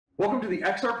Welcome to the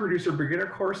XR Producer Beginner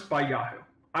course by Yahoo.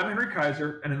 I'm Henry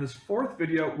Kaiser, and in this fourth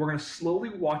video, we're going to slowly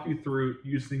walk you through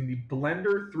using the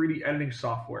Blender 3D editing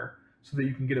software so that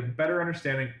you can get a better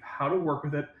understanding of how to work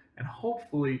with it and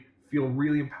hopefully feel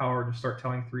really empowered to start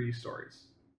telling 3D stories.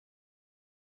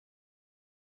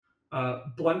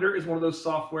 Blender is one of those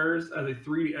softwares as a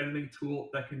 3D editing tool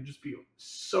that can just be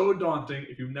so daunting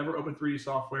if you've never opened 3D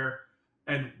software.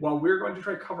 And while we're going to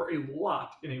try to cover a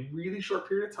lot in a really short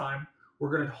period of time,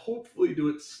 we're going to hopefully do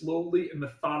it slowly and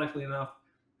methodically enough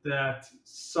that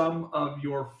some of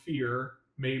your fear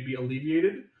may be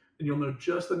alleviated and you'll know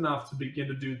just enough to begin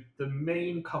to do the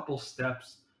main couple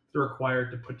steps that are required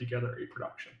to put together a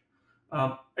production.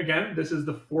 Again, this is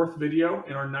the fourth video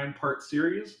in our 9-part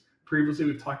series. Previously,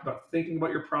 we've talked about thinking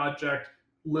about your project,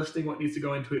 listing what needs to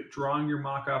go into it, drawing your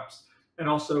mock-ups, and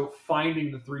also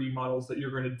finding the 3D models that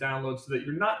you're going to download so that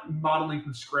you're not modeling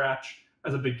from scratch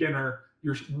as a beginner.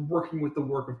 You're working with the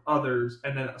work of others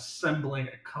and then assembling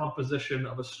a composition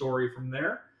of a story from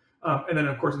there. And then,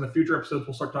 of course, in the future episodes,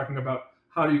 we'll start talking about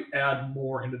how do you add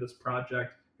more into this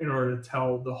project in order to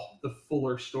tell the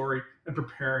fuller story and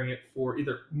preparing it for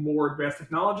either more advanced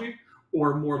technology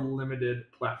or more limited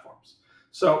platforms.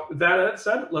 So that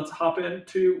said, let's hop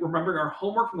into remembering our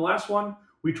homework from the last one.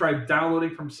 We tried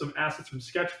downloading from some assets from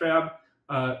Sketchfab.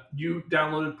 You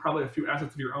downloaded probably a few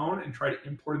assets of your own and tried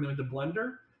importing them into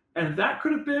Blender. And that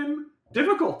could have been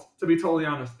difficult, to be totally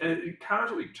honest. And it encounters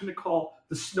what we tend to call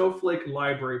the snowflake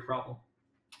library problem.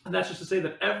 And that's just to say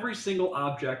that every single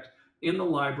object in the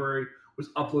library was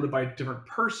uploaded by a different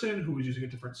person who was using a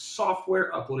different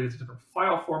software, uploading it to a different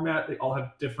file format. They all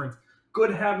have different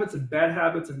good habits and bad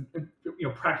habits and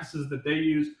practices that they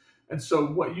use. And so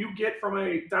what you get from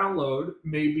a download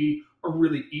may be a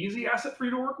really easy asset for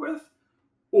you to work with,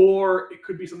 or it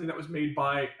could be something that was made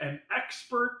by an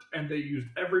expert and they used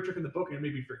every trick in the book and it may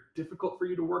be very difficult for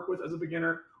you to work with as a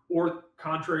beginner, or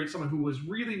contrary, someone who was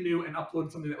really new and uploaded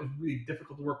something that was really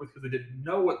difficult to work with because they didn't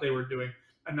know what they were doing,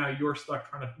 and now you're stuck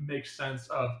trying to make sense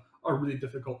of a really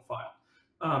difficult file.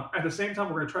 At the same time,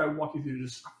 we're going to try to walk you through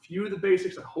just a few of the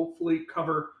basics and hopefully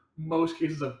cover most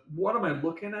cases of what am I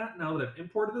looking at now that I've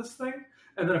imported this thing,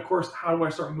 and then of course, how do I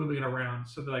start moving it around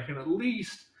so that I can at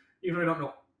least, even if I don't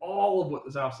know all of what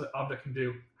this object can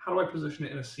do, how do I position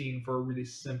it in a scene for a really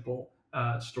simple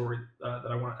story that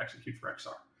I want to execute for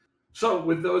XR. So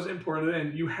with those imported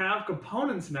in, you have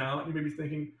components now, and you may be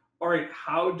thinking, all right,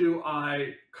 how do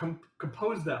I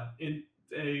compose them in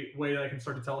a way that I can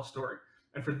start to tell a story?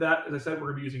 And for that, as I said,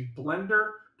 we're going to be using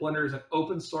Blender. Blender is an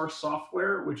open source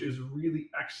software, which is really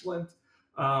excellent.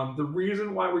 The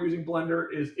reason why we're using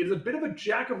Blender is it is a bit of a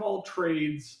jack of all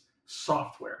trades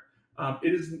software.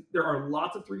 There are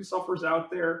lots of 3D softwares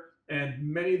out there, and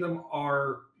many of them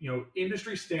are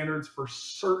industry standards for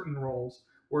certain roles,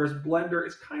 whereas Blender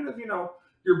is kind of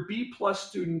your B+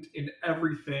 student in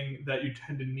everything that you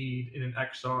tend to need in an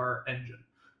XR engine.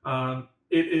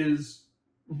 It is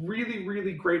really,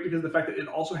 really great because of the fact that it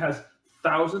also has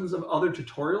thousands of other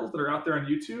tutorials that are out there on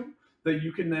YouTube that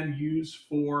you can then use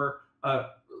for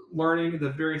learning the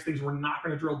various things we're not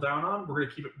going to drill down on. We're going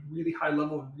to keep it really high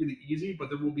level and really easy, but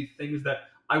there will be things that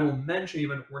I will mention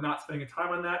even if we're not spending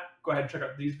time on that. Go ahead and check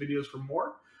out these videos for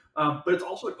more. But it's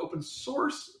also an open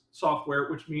source software,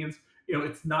 which means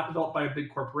it's not developed by a big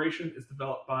corporation. It's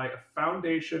developed by a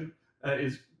foundation,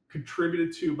 is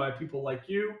contributed to by people like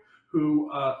you who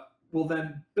will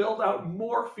then build out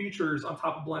more features on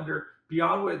top of Blender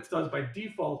beyond what it does by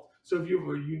default. So if you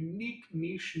have a unique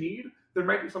niche need, there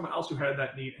might be someone else who had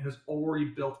that need and has already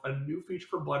built a new feature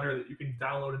for Blender that you can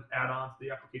download and add on to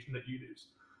the application that you use.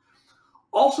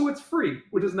 Also, it's free,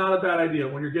 which is not a bad idea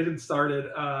when you're getting started,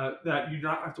 that you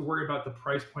don't have to worry about the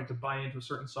price point to buy into a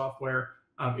certain software.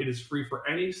 It is free for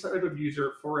any type of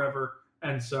user forever.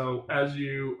 And so as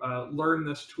you learn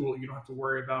this tool, you don't have to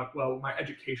worry about, well, my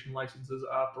education license is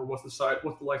up, or what's the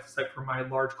license type for my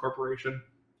large corporation.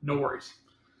 No worries.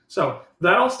 So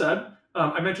that all said,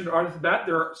 I mentioned right off the bat,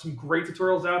 there are some great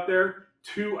tutorials out there.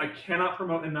 Two I cannot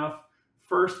promote enough.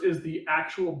 First is the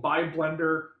actual by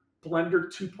Blender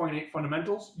 2.8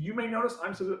 fundamentals. You may notice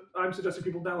I'm suggesting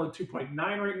people download 2.9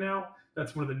 right now.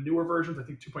 That's one of the newer versions. I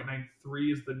think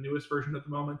 2.93 is the newest version at the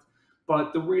moment.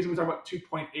 But the reason we talk about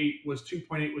 2.8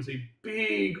 was a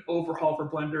big overhaul for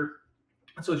Blender.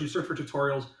 And so as you search for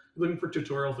tutorials, you're looking for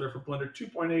tutorials that are for Blender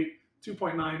 2.8,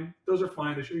 2.9. Those are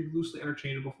fine. They should be loosely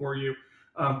interchangeable for you.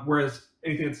 Whereas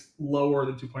anything that's lower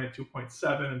than 2.8,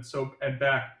 2.7, and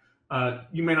back,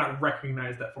 you may not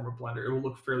recognize that form of Blender. It will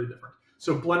look fairly different.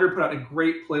 So Blender put out a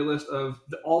great playlist of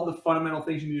all the fundamental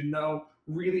things you need to know,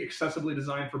 really accessibly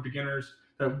designed for beginners,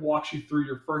 that walks you through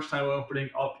your first time opening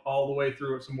up all the way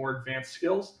through some more advanced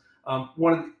skills.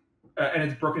 And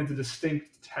it's broken into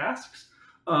distinct tasks.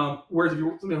 Whereas if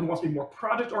you're somebody who wants to be more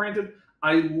project oriented,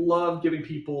 I love giving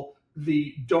people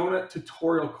the donut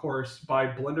tutorial course by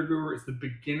Blender Guru. It's the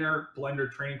beginner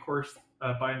Blender training course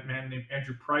by a man named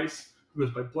Andrew Price, who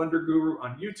goes by Blender Guru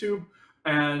on YouTube.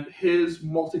 And his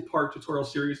multi-part tutorial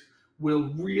series will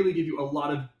really give you a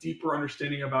lot of deeper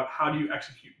understanding about how do you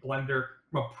execute Blender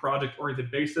from a project-oriented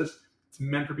basis. It's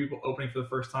meant for people opening for the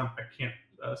first time. I can't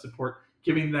support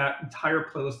giving that entire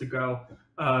playlist to go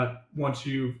once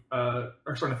you are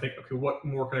starting to think, okay, what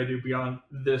more can I do beyond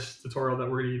this tutorial that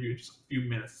we're going to give you in just a few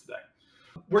minutes today.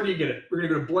 Where do you get it? We're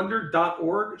going to go to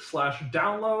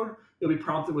blender.org/download. You'll be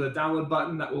prompted with a download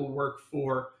button that will work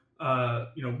for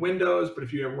Windows, but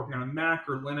if you're working on a Mac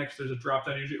or Linux, there's a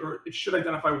drop-down usually, or it should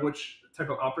identify which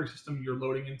type of operating system you're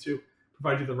loading into,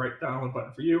 provide you the right download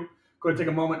button for you. Go ahead and take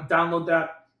a moment, download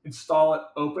that, install it,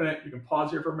 open it. You can pause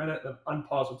here for a minute, then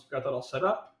unpause once you've got that all set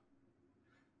up.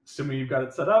 Assuming you've got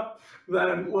it set up,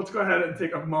 then let's go ahead and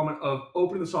take a moment of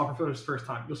opening the software for the first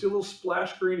time. You'll see a little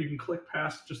splash screen. You can click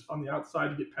past just on the outside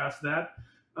to get past that.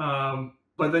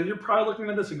 But then you're probably looking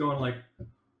at this and going like,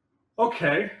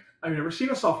 okay, I've never seen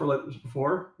a software like this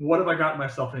before. What have I gotten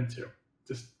myself into?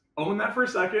 Just own that for a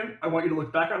second. I want you to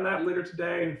look back on that later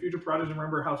today and in future projects and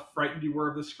remember how frightened you were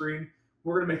of this screen.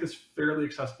 We're going to make this fairly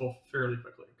accessible fairly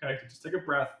quickly, okay? So just take a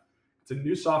breath. It's a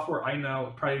new software, I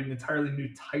know, probably an entirely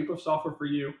new type of software for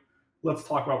you. Let's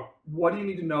talk about what do you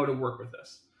need to know to work with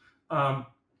this.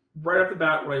 Right off the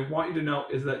bat, what I want you to know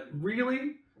is that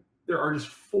really there are just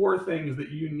 4 things that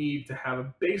you need to have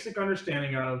a basic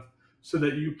understanding of so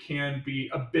that you can be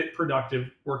a bit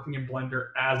productive working in Blender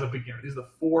as a beginner. These are the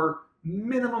 4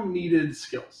 minimum needed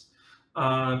skills.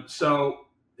 So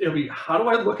it'll be, how do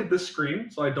I look at this screen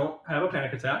so I don't have a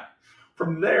panic attack?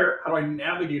 From there, how do I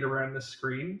navigate around this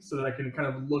screen so that I can kind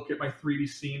of look at my 3D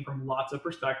scene from lots of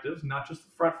perspectives, not just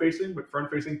front-facing, but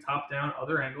front-facing, top-down,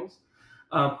 other angles?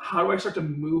 How do I start to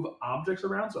move objects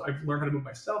around? So I've learned how to move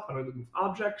myself, how do I move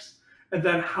objects? And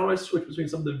then how do I switch between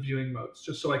some of the viewing modes,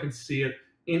 just so I can see it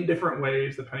in different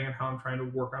ways depending on how I'm trying to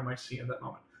work on my scene at that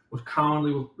moment.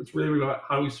 It's really about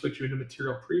how do we switch you into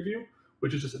material preview,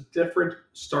 which is just a different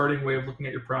starting way of looking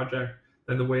at your project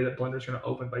than the way that Blender is going to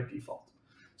open by default.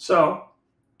 So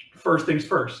first things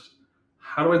first,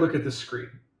 how do I look at this screen?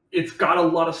 It's got a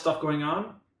lot of stuff going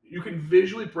on. You can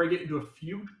visually break it into a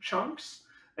few chunks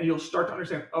and you'll start to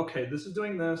understand, okay, this is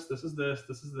doing this, this is this,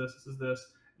 this is this, this is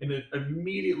this, and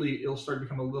immediately it'll start to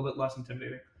become a little bit less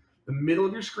intimidating. The middle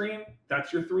of your screen,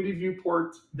 that's your 3D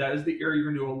viewport. That is the area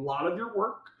you're going to do a lot of your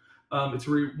work. It's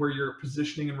where you're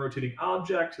positioning and rotating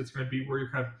objects. It's going to be where you're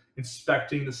kind of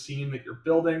inspecting the scene that you're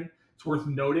building. It's worth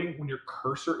noting when your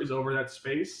cursor is over that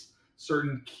space,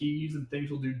 certain keys and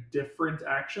things will do different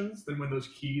actions than when those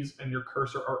keys and your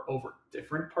cursor are over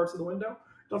different parts of the window.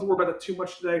 Don't have to worry about that too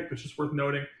much today, but it's just worth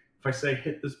noting. If I say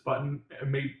hit this button, it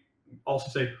may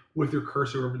also say with your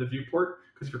cursor over the viewport,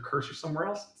 because if your cursor's somewhere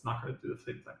else, it's not going to do the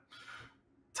same thing.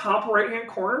 Top right-hand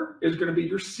corner is going to be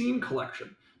your scene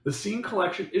collection. The scene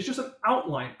collection is just an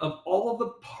outline of all of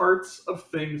the parts of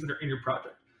things that are in your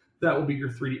project. That will be your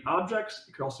 3D objects.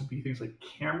 It could also be things like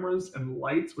cameras and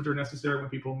lights, which are necessary when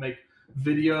people make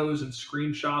videos and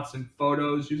screenshots and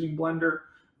photos using Blender.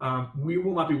 We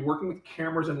will not be working with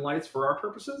cameras and lights for our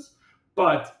purposes,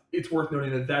 but it's worth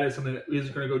noting that that is something that is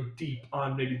going to go deep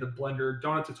on maybe the Blender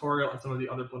donut tutorial and some of the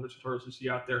other Blender tutorials you see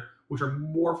out there, which are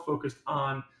more focused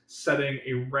on setting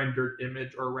a rendered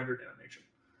image or a rendered animation.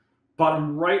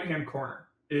 Bottom right-hand corner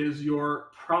is your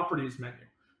properties menu.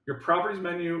 Your properties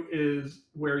menu is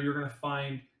where you're going to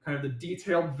find kind of the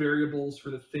detailed variables for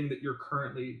the thing that you're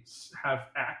currently have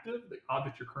active, the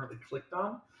object you're currently clicked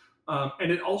on.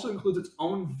 And it also includes its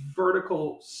own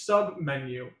vertical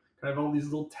sub-menu, kind of all these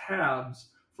little tabs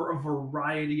for a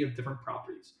variety of different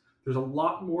properties. There's a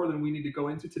lot more than we need to go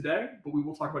into today, but we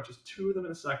will talk about just 2 of them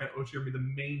in a second, which are going to be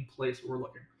the main place where we're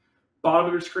looking. Bottom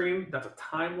of your screen, that's a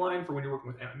timeline for when you're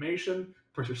working with animation.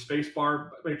 Press your space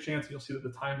bar by chance, and you'll see that the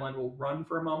timeline will run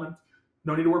for a moment.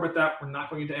 No need to worry about that. We're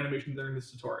not going into animation during this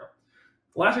tutorial.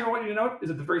 The last thing I want you to note is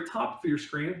at the very top of your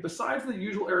screen, besides the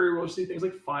usual area where you'll see things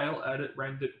like File, Edit,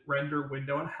 Render,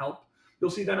 Window, and Help, you'll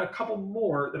see then a couple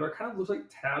more that are kind of looks like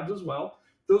tabs as well.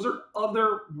 Those are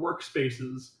other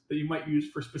workspaces that you might use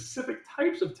for specific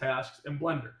types of tasks in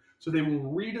Blender. So they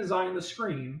will redesign the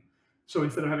screen. So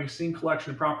instead of having scene collection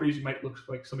and properties, you might look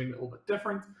like something a little bit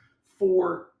different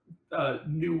for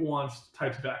nuanced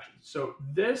types of actions. So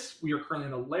this, we are currently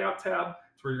in the Layout tab.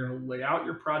 It's where you're going to lay out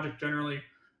your project generally.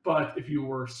 But if you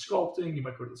were sculpting, you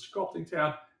might go to the Sculpting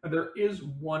tab. And there is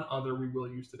one other we will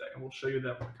use today, and we'll show you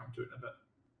that when we come to it in a bit.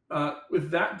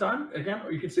 With that done, again,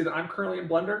 you can see that I'm currently in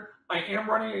Blender. I am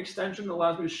running an extension that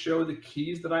allows me to show the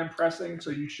keys that I'm pressing, so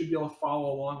you should be able to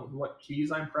follow along with what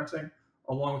keys I'm pressing,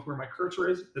 along with where my cursor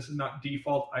is. This is not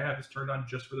default. I have this turned on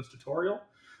just for this tutorial.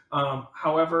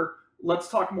 However, let's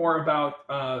talk more about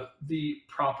the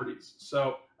properties.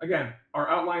 So again, our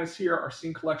outline is here, our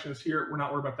scene collection is here. We're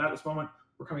not worried about that at this moment.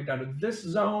 We're coming down to this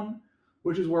zone,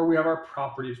 which is where we have our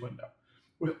properties window.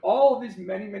 With all of these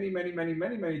many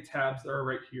tabs that are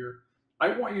right here,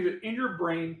 I want you to, in your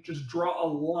brain, just draw a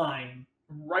line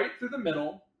right through the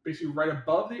middle, basically right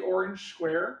above the orange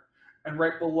square and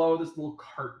right below this little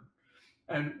carton.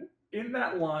 And in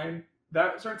that line,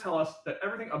 that's going to tell us that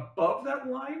everything above that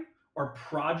line are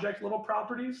project level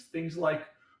properties, things like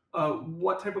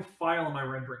what type of file am I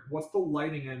rendering? What's the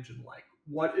lighting engine like?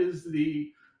 What is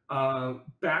the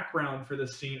background for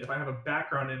this scene if I have a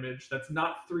background image that's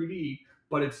not 3D,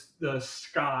 but it's the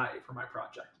sky for my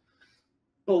project.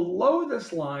 Below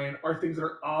this line are things that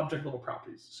are object level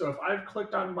properties. So if I've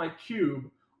clicked on my cube,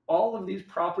 all of these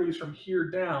properties from here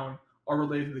down are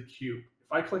related to the cube.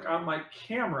 If I click on my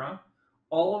camera,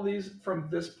 all of these from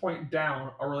this point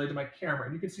down are related to my camera.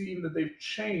 And you can see even that they've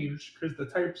changed because the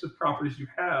types of properties you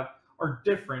have are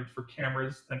different for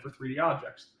cameras than for 3D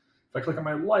objects. If I click on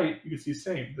my light, you can see the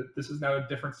same, that this is now a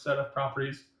different set of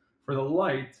properties for the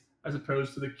light as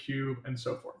opposed to the cube and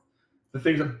so forth. The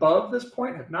things above this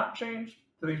point have not changed.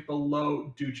 The things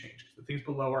below do change. The things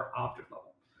below are object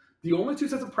level. The only two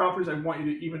sets of properties I want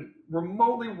you to even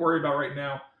remotely worry about right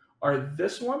now are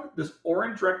this one, this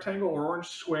orange rectangle or orange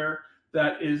square,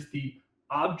 that is the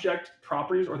object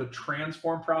properties or the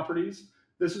transform properties.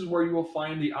 This is where you will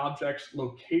find the object's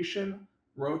location,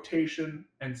 rotation,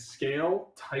 and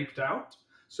scale typed out.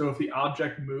 So if the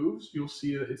object moves, you'll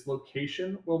see that its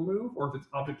location will move, or if its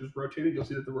object is rotated, you'll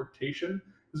see that the rotation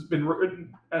has been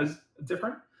written as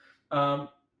different.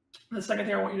 The second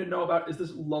thing I want you to know about is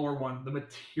this lower one, the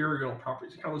material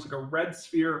properties. It kind of looks like a red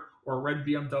sphere or a red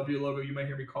BMW logo, you might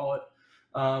hear me call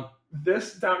it.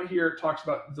 This down here talks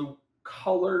about the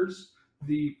colors,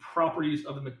 the properties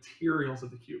of the materials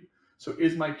of the cube. So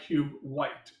is my cube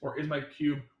white, or is my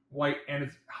cube white and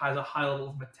it has a high level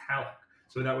of metallic?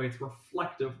 So that way it's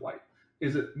reflective white.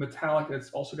 Is it metallic?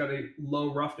 It's also got a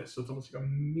low roughness, so it's almost like a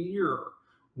mirror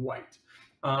white.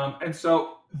 And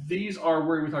so these are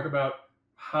where we talk about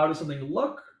how does something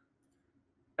look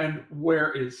and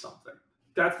where is something.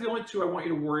 That's the only two I want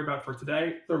you to worry about for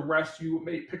today. The rest you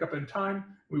may pick up in time.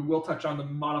 We will touch on the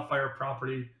modifier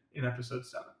property in episode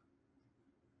 7.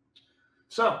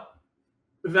 So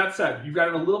with that said, you've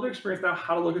got a little bit of experience now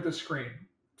how to look at the screen.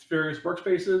 It's various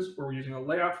workspaces where we're using a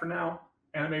layout for now,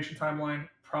 animation timeline,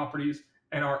 properties,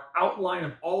 and our outline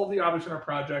of all of the objects in our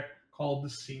project called the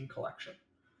scene collection.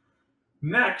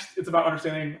 Next, it's about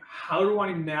understanding how do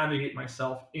I navigate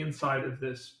myself inside of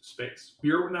this space.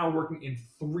 We are now working in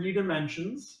 3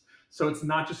 dimensions, so it's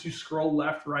not just you scroll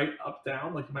left, right, up,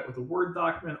 down, like you might with a Word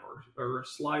document or a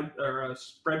slide or a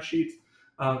spreadsheet.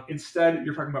 Instead,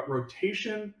 you're talking about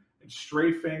rotation and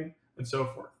strafing and so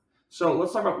forth. So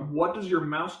let's talk about what does your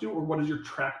mouse do or what does your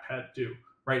trackpad do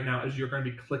right now as you're going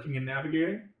to be clicking and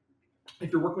navigating.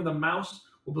 If you're working with a mouse,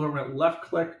 we'll be talking about left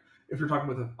click. If you're talking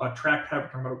with a trackpad, we're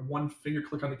talking about one finger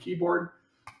click on the keyboard.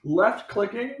 Left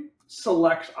clicking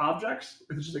selects objects.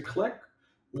 If it's just a click,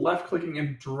 left clicking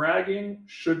and dragging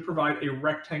should provide a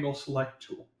rectangle select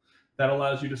tool. That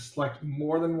allows you to select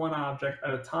more than one object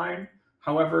at a time.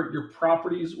 However, your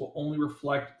properties will only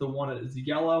reflect the one that is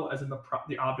yellow, as in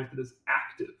the object that is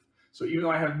active. So even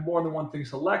though I have more than one thing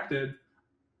selected,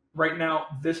 right now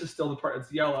this is still the part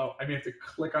that's yellow. I may have to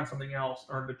click on something else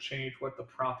in order to change what the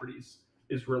properties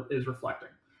is reflecting.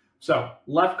 So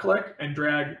left click and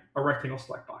drag a rectangle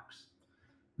select box.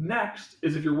 Next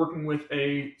is if you're working with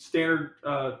a standard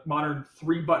modern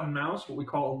 3-button mouse, what we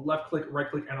call a left click, right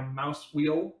click, and a mouse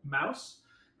wheel mouse.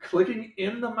 Clicking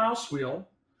in the mouse wheel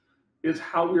is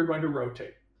how we're going to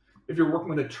rotate. If you're working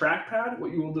with a trackpad,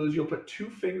 what you will do is you'll put 2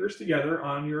 fingers together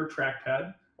on your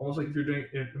trackpad, almost like if you're doing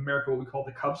in America what we call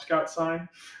the Cub Scout sign,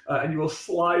 and you will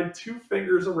slide 2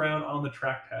 fingers around on the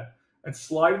trackpad. And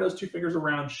sliding those 2 fingers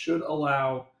around should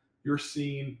allow your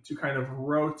scene to kind of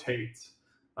rotate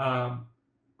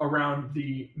around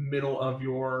the middle of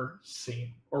your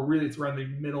scene, or really it's around the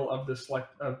middle of the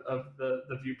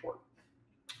the viewport.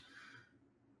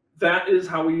 That is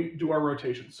how we do our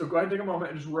rotation. So go ahead and take a moment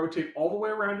and just rotate all the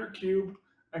way around your cube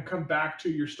and come back to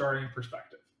your starting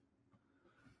perspective.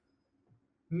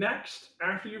 Next,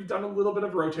 after you've done a little bit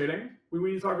of rotating, we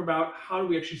need to talk about how do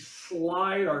we actually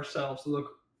slide ourselves to look,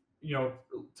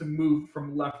 to move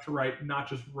from left to right, not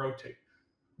just rotate.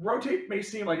 rotate may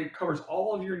seem like it covers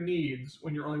all of your needs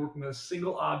when you're only working with a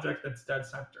single object that's dead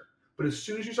center. But as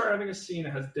soon as you start having a scene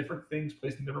that has different things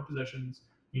placed in different positions,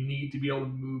 you need to be able to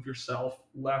move yourself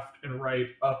left and right,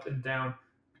 up and down,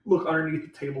 look underneath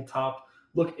the tabletop,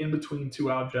 look in between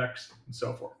two objects, and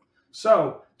so forth.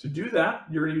 So to do that,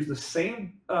 you're going to use the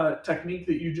same technique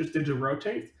that you just did to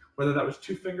rotate, whether that was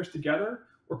two fingers together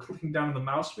or clicking down on the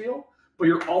mouse wheel, but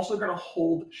you're also going to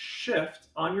hold Shift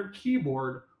on your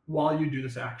keyboard while you do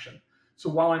this action. So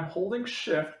while I'm holding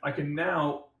Shift, I can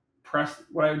now press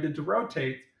what I did to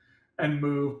rotate and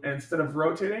move. And instead of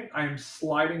rotating, I am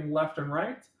sliding left and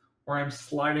right, or I'm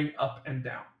sliding up and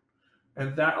down.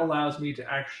 And that allows me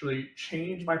to actually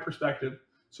change my perspective.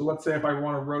 So let's say if I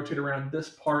want to rotate around this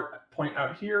point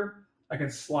out here, I can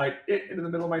slide it into the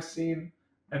middle of my scene,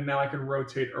 and now I can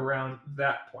rotate around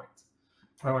that point.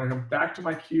 If I want to come back to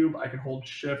my cube, I can hold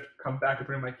Shift, come back to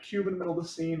putting my cube in the middle of the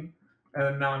scene, and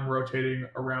then now I'm rotating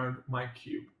around my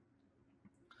cube.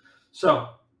 So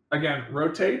again,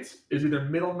 rotate is either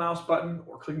middle mouse button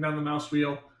or clicking down the mouse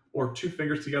wheel or two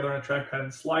fingers together on a trackpad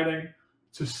and sliding.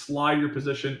 To slide your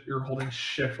position, you're holding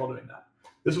Shift while doing that.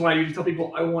 This is why I usually tell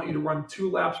people I want you to run 2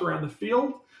 laps around the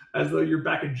field as though you're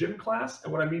back in gym class.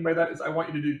 And what I mean by that is I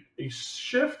want you to do a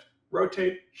shift,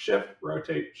 rotate, shift,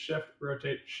 rotate, shift,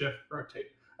 rotate, shift, rotate,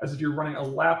 as if you're running a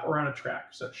lap around a track.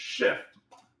 So shift,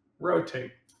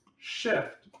 rotate,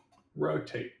 shift,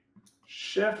 rotate,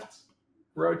 shift,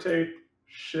 rotate,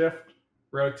 shift,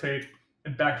 rotate,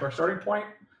 and back to our starting point.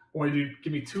 I want you to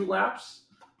give me 2 laps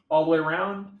all the way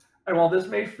around. And while this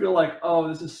may feel like, oh,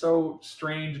 this is so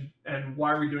strange and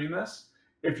why are we doing this?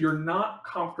 If you're not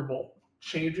comfortable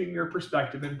changing your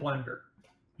perspective in Blender,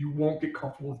 you won't get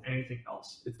comfortable with anything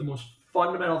else. It's the most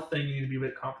fundamental thing you need to be a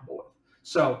bit comfortable with.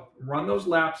 So run those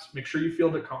laps, make sure you feel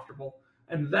a bit comfortable,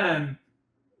 and then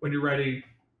when you're ready,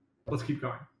 let's keep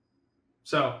going.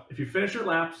 So if you finish your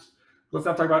laps, let's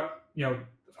not talk about,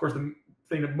 of course, the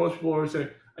thing that most people always say,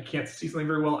 I can't see something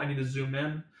very well, I need to zoom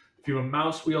in. If you have a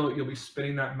mouse wheel, you'll be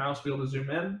spinning that mouse wheel to zoom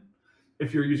in.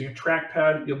 If you're using a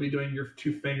trackpad, you'll be doing your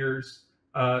 2 fingers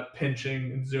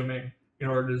pinching and zooming in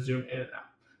order to zoom in and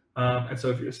out. And so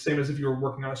if you're same as if you were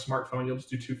working on a smartphone, you'll just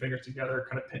do 2 fingers together,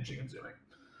 kind of pinching and zooming.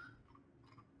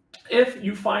 If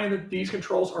you find that these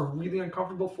controls are really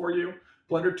uncomfortable for you,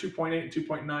 Blender 2.8 and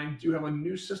 2.9 do have a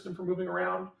new system for moving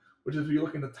around, which is if you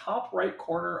look in the top right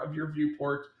corner of your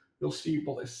viewport, you'll see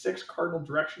both a 6 cardinal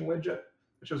direction widget,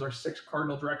 which shows our 6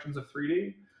 cardinal directions of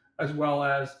 3D, as well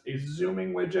as a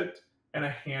zooming widget and a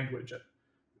hand widget.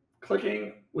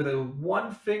 Clicking with a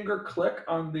 1-finger click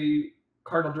on the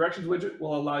cardinal directions widget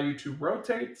will allow you to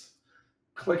rotate.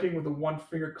 Clicking with a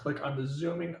 1-finger click on the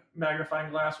zooming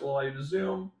magnifying glass will allow you to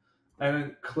zoom. And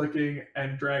then clicking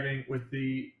and dragging with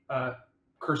the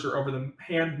cursor over the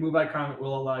hand move icon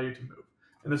will allow you to move.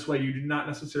 And this way you do not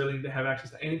necessarily need to have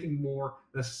access to anything more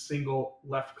than a single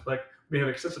left click. We have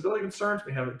accessibility concerns,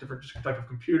 we have a different type of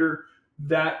computer.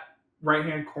 That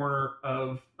right-hand corner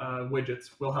of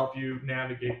widgets will help you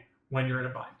navigate when you're in a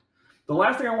bind. The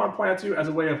last thing I want to point out to you as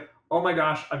a way of, oh my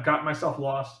gosh, I've got myself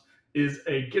lost, is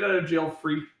a get out of jail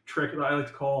free trick that I like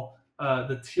to call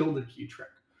the tilde key trick.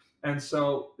 And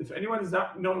so if anyone does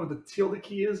not know what the tilde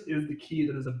key is the key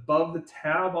that is above the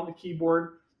tab on the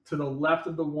keyboard to the left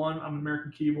of the 1 on the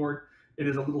American keyboard. It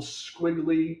is a little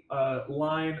squiggly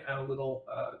line and a little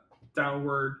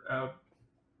downward,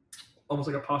 almost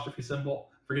like apostrophe symbol,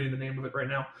 forgetting the name of it right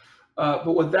now.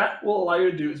 But what that will allow you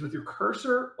to do is with your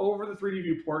cursor over the 3D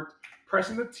viewport,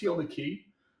 pressing the tilde key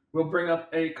will bring up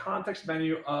a context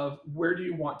menu of where do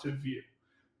you want to view.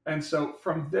 And so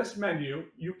from this menu,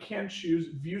 you can choose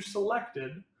View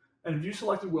Selected, and View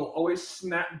Selected will always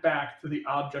snap back to the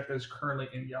object that is currently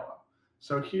in yellow.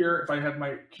 So here, if I have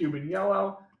my cube in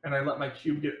yellow, and I let my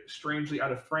cube get strangely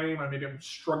out of frame, and maybe I'm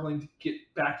struggling to get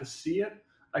back to see it,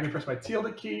 I can press my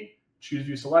tilde key, choose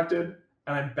View Selected,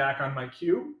 and I'm back on my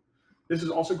cube. This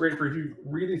is also great for if you've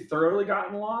really thoroughly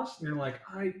gotten lost, and you're like,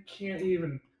 I can't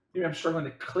even, maybe I'm struggling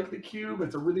to click the cube,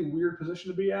 it's a really weird position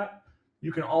to be at.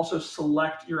 You can also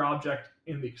select your object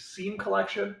in the scene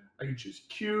collection. I can choose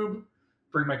cube,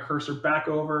 bring my cursor back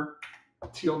over,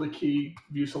 tilde key,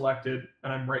 view selected,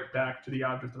 and I'm right back to the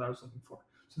object that I was looking for.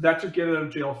 So that's your get out of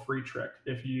jail free trick.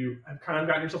 If you have kind of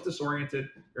gotten yourself disoriented,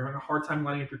 you're having a hard time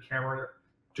lining up your camera,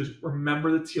 just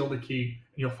remember the tilde key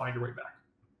and you'll find your way back.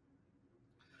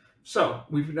 So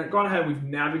we've gone ahead, we've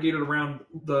navigated around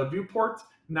the viewport.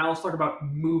 Now let's talk about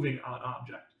moving an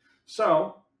object.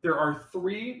 So there are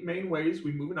 3 main ways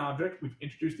we move an object. We've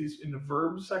introduced these in the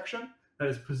verbs section. That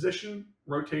is position,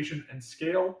 rotation, and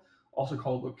scale, also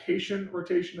called location,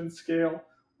 rotation, and scale,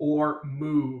 or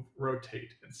move,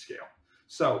 rotate, and scale.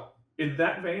 So in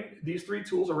that vein, these three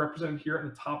tools are represented here in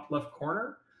the top left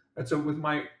corner. And so with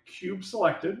my cube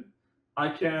selected, I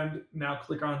can now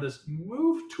click on this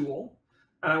move tool,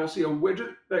 and I will see a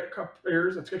widget that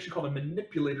compares. It's actually called a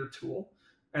manipulator tool,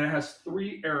 and it has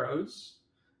 3 arrows.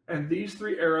 And these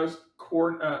 3 arrows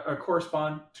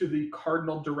correspond to the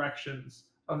cardinal directions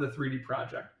of the 3D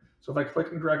project. So if I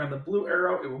click and drag on the blue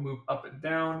arrow, it will move up and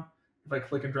down. If I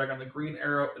click and drag on the green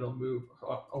arrow, it'll move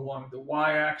along the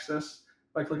y-axis.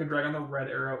 If I click and drag on the red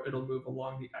arrow, it'll move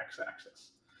along the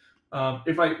x-axis.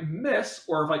 If I miss,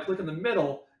 or if I click in the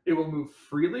middle, it will move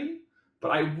freely, but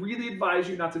I really advise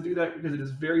you not to do that because it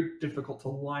is very difficult to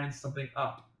line something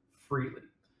up freely.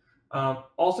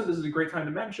 Also, this is a great time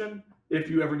to mention, if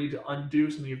you ever need to undo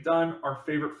something you've done, our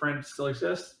favorite friend still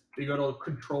exists. You go to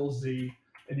Control-Z,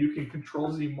 and you can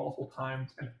Control-Z multiple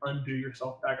times and undo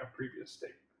yourself back a previous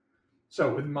state.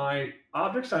 So with my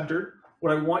object centered,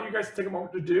 what I want you guys to take a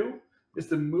moment to do is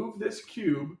to move this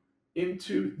cube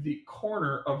into the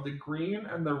corner of the green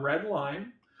and the red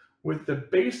line with the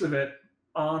base of it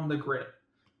on the grid.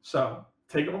 So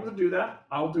take a moment to do that.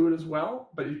 I'll do it as well,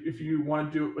 but if you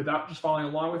want to do it without just following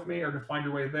along with me or to find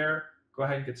your way there, go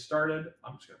ahead and get started.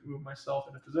 I'm just going to move myself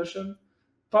into position,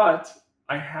 but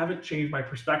I haven't changed my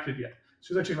perspective yet. As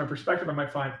soon as I change my perspective, I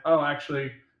might find, oh,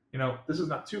 actually, this is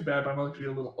not too bad, but I'm actually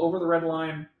a little over the red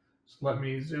line. So let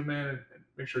me zoom in and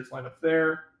make sure it's lined up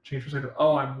there. Change perspective.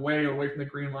 Oh, I'm way away from the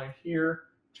green line here.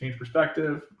 Change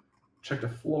perspective. Check the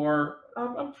floor.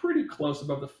 I'm pretty close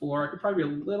above the floor. I could probably be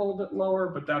a little bit lower,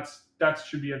 but that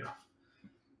should be enough.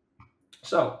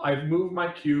 So I've moved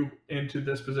my cube into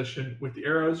this position with the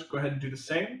arrows. Go ahead and do the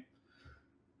same.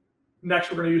 Next,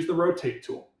 we're going to use the rotate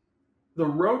tool. The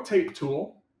rotate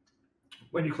tool,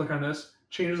 when you click on this,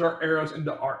 changes our arrows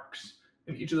into arcs.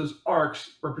 And each of those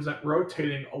arcs represent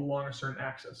rotating along a certain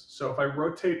axis. So if I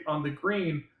rotate on the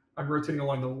green, I'm rotating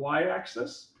along the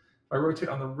y-axis. If I rotate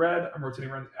on the red, I'm rotating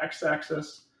around the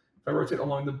x-axis. If I rotate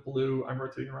along the blue, I'm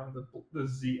rotating around the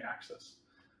z-axis.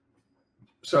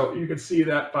 So you can see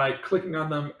that by clicking on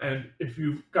them, and if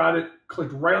you've got it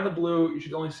clicked right on the blue, you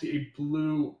should only see a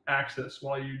blue axis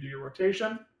while you do your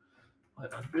rotation.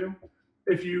 Let undo.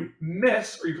 If you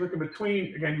miss or you click in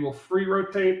between, again, you will free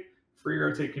rotate. Free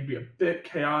rotate can be a bit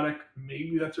chaotic.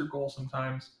 Maybe that's your goal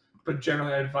sometimes, but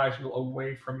generally I advise you to go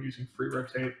away from using free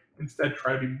rotate. Instead,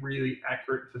 try to be really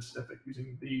accurate and specific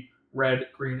using the red,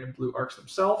 green, and blue arcs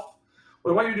themselves.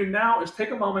 What I want you to do now is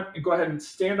take a moment and go ahead and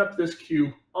stand up this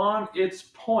cube on its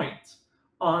point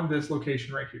on this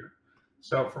location right here.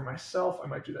 So for myself, I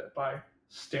might do that by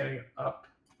standing it up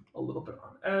a little bit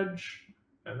on edge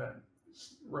and then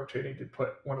rotating to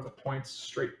put one of the points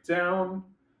straight down.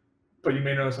 But you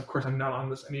may notice, of course, I'm not on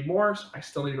this anymore, so I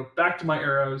still need to go back to my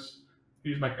arrows,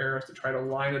 use my arrows to try to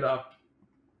line it up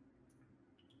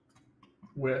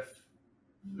with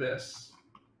this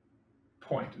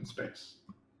point in space.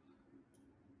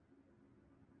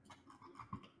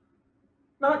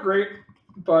 Not great,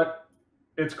 but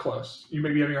it's close. You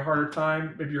may be having a harder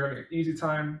time, maybe you're having an easy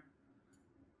time,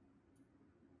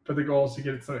 but the goal is to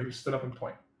get it so that you stood up and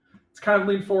point. It's kind of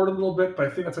lean forward a little bit, but I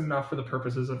think that's enough for the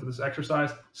purposes of this exercise.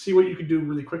 See what you can do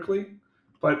really quickly.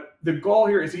 But the goal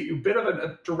here is to get you a bit of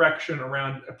a direction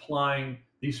around applying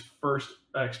these first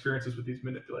experiences with these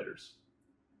manipulators.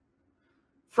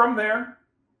 From there,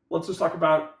 let's just talk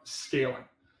about scaling.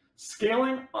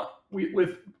 Scaling,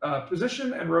 with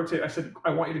position and rotate, I said I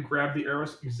want you to grab the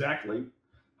arrows exactly.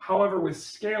 However, with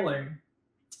scaling,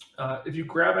 if you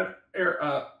grab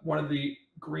one of the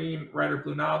green, red, or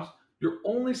blue knobs, you're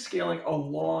only scaling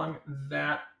along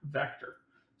that vector.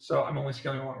 So I'm only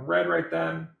scaling along red right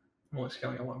then. I'm only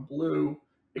scaling along blue.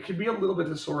 It can be a little bit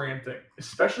disorienting,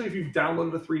 especially if you've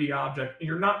downloaded a 3D object and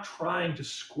you're not trying to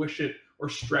squish it or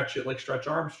stretch it like Stretch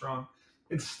Armstrong.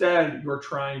 Instead, you're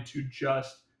trying to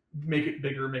just make it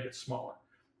bigger, make it smaller.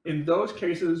 In those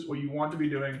cases, what you want to be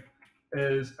doing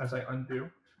is, as I undo,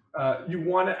 you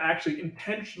want to actually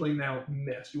intentionally now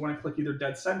miss. You want to click either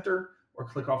dead center or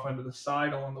click off onto the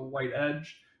side along the white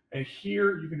edge. And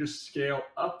here you can just scale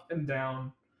up and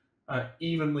down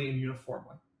evenly and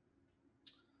uniformly.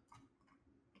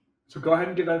 So go ahead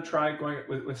and give that a try going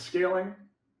with scaling.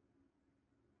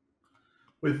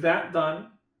 With that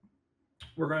done,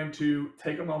 we're going to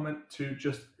take a moment to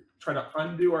just try to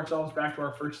undo ourselves back to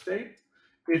our first state.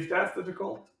 If that's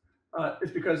difficult,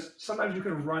 it's because sometimes you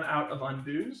can run out of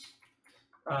undos.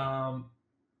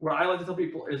 What I like to tell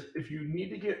people is if you need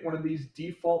to get one of these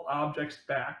default objects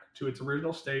back to its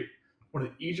original state, one of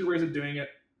the easier ways of doing it,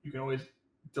 you can always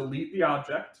delete the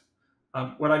object.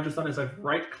 What I've just done is I've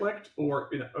right-clicked, or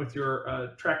with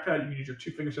your trackpad, you can use your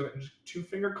 2 fingers and just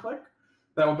 2-finger click.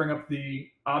 That will bring up the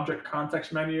object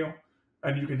context menu.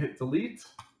 and you can hit delete.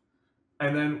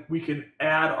 And then we can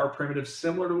add our primitives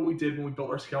similar to what we did when we built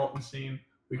our skeleton scene.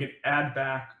 We can add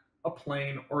back a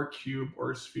plane or a cube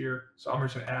or a sphere. So I'm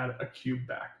just going to add a cube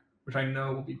back, which I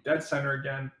know will be dead center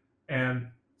again and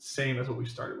same as what we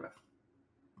started with.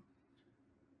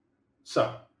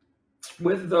 So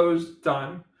with those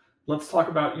done, let's talk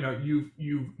about,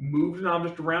 you've moved an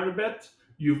object around a bit.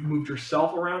 You've moved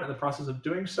yourself around in the process of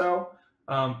doing so.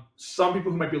 Some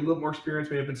people who might be a little more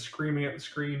experienced may have been screaming at the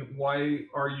screen, why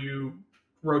are you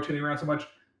rotating around so much?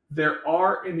 There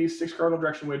are, in these 6 cardinal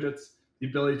direction widgets, the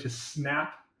ability to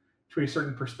snap to a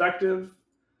certain perspective.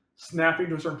 Snapping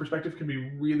to a certain perspective can be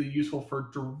really useful for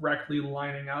directly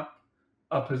lining up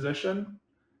a position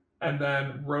and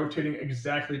then rotating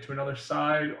exactly to another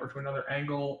side or to another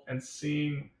angle and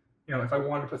seeing, if I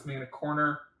wanted to put something in a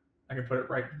corner, I can put it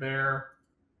right there,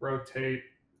 rotate,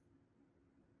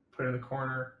 put it in the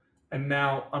corner. And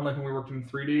now, unlike when we worked in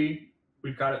 3D,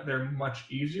 we've got it there much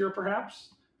easier,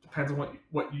 perhaps. Depends on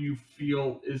what you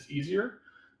feel is easier.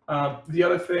 The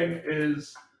other thing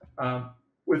is,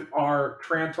 with our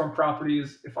transform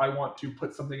properties, if I want to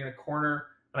put something in a corner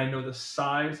and I know the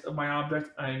size of my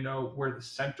object and I know where the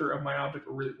center of my object,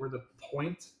 or really where the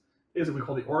point is that we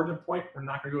call the origin point, we're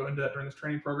not going to go into that during this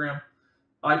training program.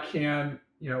 I can,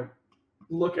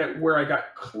 look at where I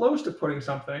got close to putting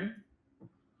something.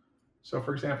 So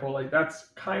for example, like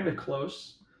that's kind of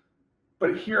close,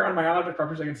 but here on my object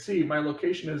properties, I can see my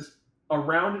location is a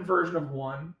rounded version of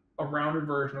 1, a rounded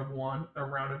version of 1, a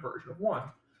rounded version of 1.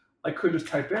 I could just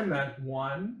type in then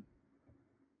 1,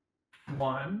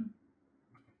 1,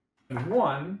 and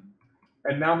 1,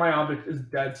 and now my object is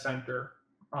dead center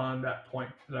on that point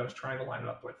that I was trying to line it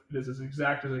up with. It is as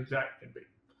exact as exact can be.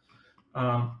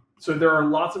 So there are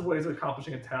lots of ways of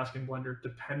accomplishing a task in Blender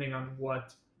depending on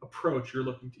what approach you're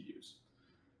looking to use.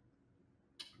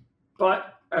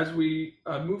 But as we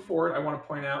move forward, I want to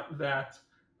point out that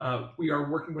we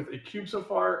are working with a cube so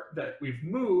far that we've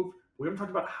moved. We haven't talked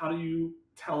about how do you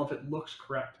tell if it looks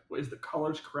correct. Is the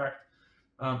colors correct?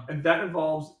 And that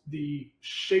involves the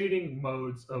shading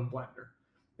modes of Blender.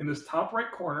 In this top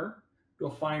right corner, you'll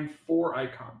find 4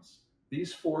 icons.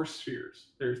 These 4 spheres.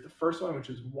 There's the first one, which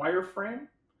is wireframe,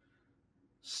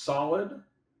 solid,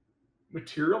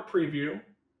 material preview,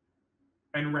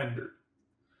 and rendered.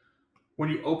 When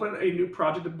you open a new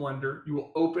project in Blender, you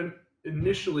will open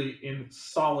initially in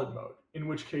solid mode, in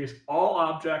which case all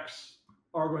objects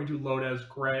are going to load as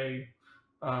gray.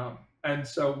 And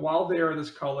so while they are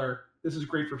this color, this is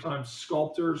great for sometimes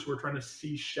sculptors who are trying to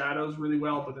see shadows really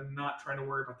well, but they're not trying to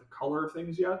worry about the color of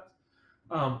things yet.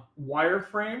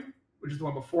 Wireframe, which is the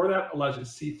one before that, allows you to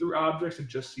see through objects and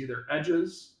just see their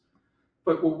edges.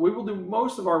 But what we will do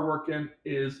most of our work in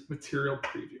is material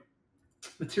preview.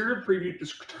 Material preview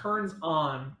just turns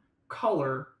on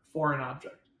color for an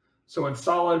object. So in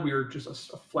solid, we are just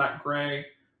a flat gray.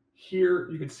 Here,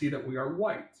 you can see that we are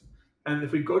white. And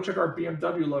if we go check our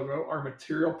BMW logo, our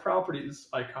material properties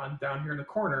icon down here in the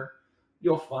corner,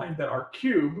 you'll find that our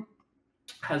cube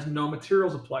has no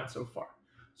materials applied so far.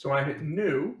 So when I hit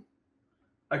new,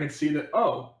 I can see that,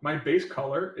 oh, my base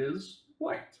color is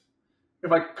white.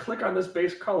 If I click on this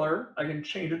base color, I can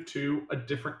change it to a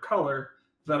different color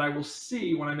that I will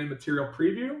see when I'm in material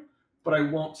preview, but I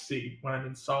won't see when I'm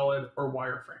in solid or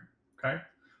wireframe, okay?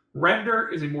 Render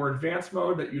is a more advanced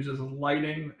mode that uses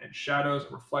lighting and shadows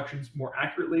and reflections more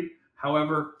accurately.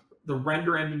 However, the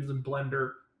render engines in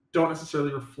Blender don't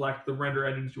necessarily reflect the render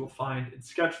engines you will find in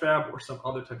Sketchfab or some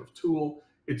other type of tool.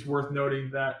 It's worth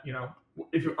noting that,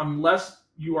 unless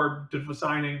you are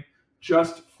designing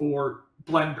just for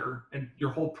Blender and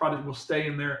your whole project will stay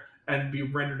in there and be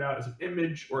rendered out as an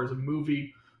image or as a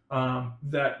movie,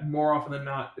 that more often than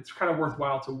not, it's kind of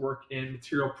worthwhile to work in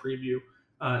material preview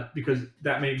because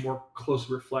that may more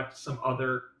closely reflect some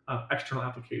other external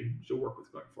applications you'll work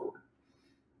with going forward.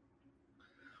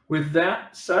 With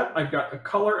that set, I've got a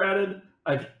color added.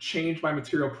 I've changed my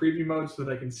material preview mode so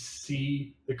that I can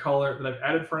see the color that I've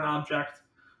added for an object.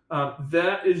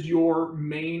 That is your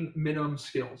main minimum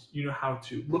skills. You know how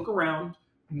to look around,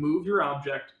 move your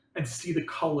object, and see the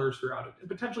colors for your object, and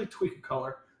potentially tweak a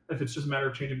color if it's just a matter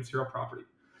of changing material property.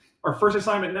 Our first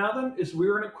assignment now then is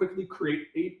we're going to quickly create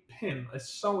a pin, a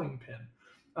sewing pin.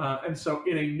 And so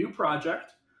in a new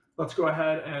project, let's go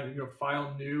ahead and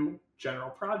file new general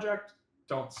project.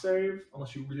 Don't save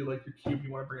unless you really like your cube and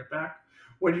you want to bring it back.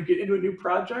 When you get into a new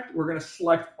project, we're going to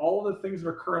select all of the things that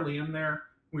are currently in there.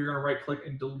 We're going to right click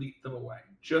and delete them away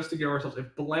just to give ourselves a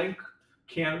blank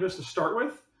canvas to start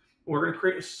with. We're going to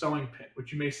create a sewing pin,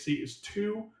 which you may see is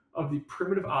 2 of the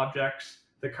primitive objects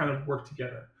that kind of work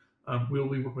together. We'll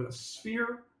be working with a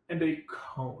sphere and a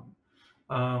cone.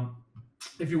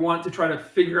 If you want to try to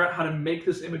figure out how to make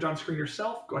this image on screen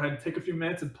yourself, go ahead and take a few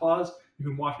minutes and pause. You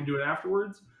can watch me do it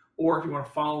afterwards. Or if you want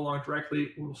to follow along directly,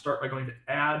 we'll start by going to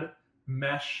Add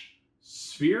Mesh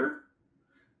Sphere,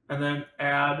 and then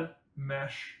Add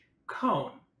Mesh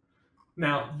Cone.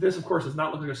 Now, this, of course, does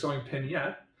not look like a sewing pin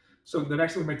yet. So the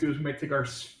next thing we might do is we might take our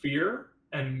sphere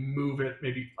and move it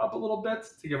maybe up a little bit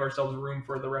to give ourselves room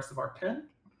for the rest of our pin.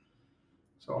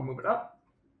 So I'll move it up.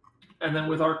 And then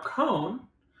with our cone,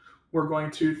 we're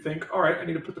going to think, all right, I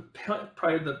need to put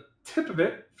probably the tip of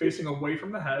it facing away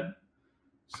from the head.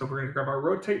 So we're going to grab our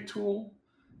rotate tool.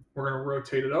 We're going to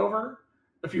rotate it over.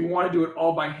 If you want to do it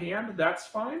all by hand, that's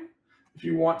fine. If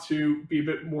you want to be a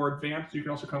bit more advanced, you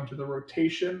can also come to the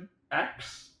rotation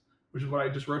X, which is what I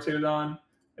just rotated on,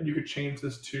 and you could change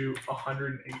this to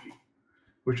 180,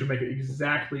 which would make it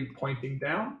exactly pointing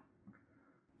down.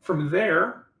 From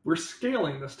there, we're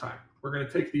scaling this time. We're going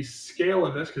to take the scale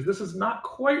of this, because this does not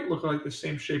quite look like the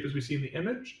same shape as we see in the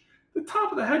image. The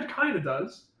top of the head kind of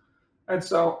does. And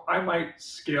so I might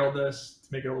scale this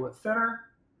to make it a little bit thinner.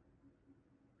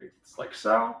 It's like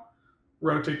so.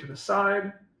 Rotate to the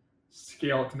side.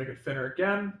 Scale it to make it thinner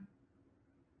again.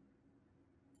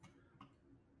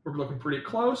 We're looking pretty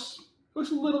close. It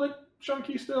looks a little bit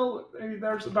chunky still. Maybe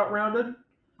there's about rounded.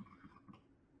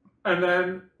 And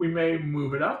then we may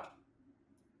move it up.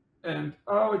 And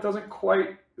oh, it doesn't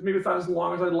quite, maybe it's not as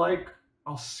long as I'd like.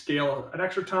 I'll scale an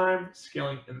extra time,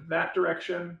 scaling in that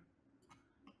direction.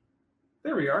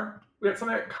 There we are. We got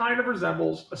something that kind of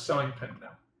resembles a sewing pin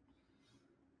now.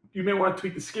 You may want to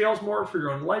tweak the scales more for your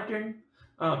own liking.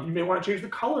 You may want to change the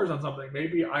colors on something.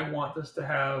 Maybe I want this to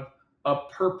have a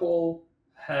purple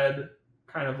head,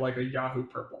 kind of like a Yahoo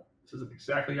purple. This isn't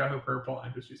exactly Yahoo purple.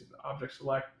 I'm just using the object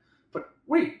select. But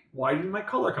wait, why didn't my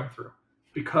color come through?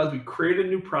 Because we created a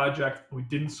new project and we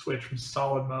didn't switch from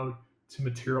solid mode to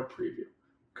material preview.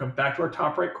 Come back to our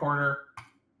top right corner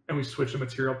and we switch to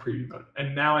material preview mode.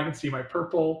 And now I can see my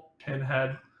purple pin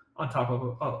head on top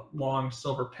of a long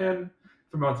silver pin.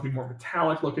 If I want it to be more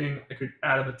metallic looking, I could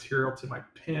add a material to my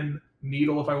pin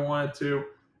needle if I wanted to,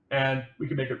 and we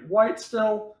can make it white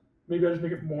still. Maybe I just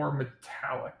make it more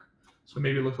metallic. So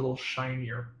maybe it looks a little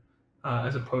shinier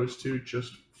as opposed to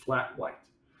just flat white.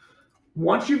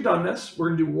 Once you've done this, we're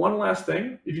going to do one last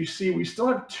thing. If you see, we still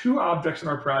have two objects in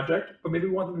our project, but maybe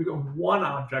we want them to become one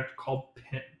object called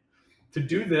pin. To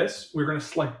do this, we're going to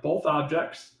select both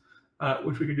objects,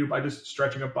 which we can do by just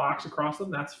stretching a box across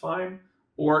them. That's fine.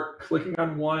 Or clicking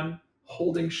on one,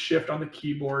 holding shift on the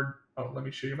keyboard. Oh, let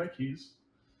me show you my keys.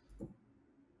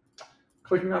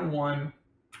 Clicking on one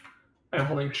and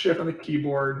holding shift on the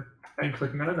keyboard and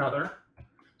clicking on another.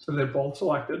 So they're both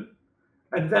selected.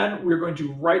 And then we're going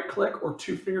to right click or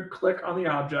two-fingered click on the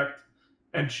object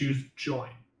and choose join.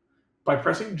 By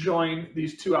pressing join,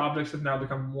 these two objects have now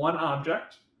become one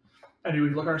object. And if we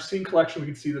look at our scene collection, we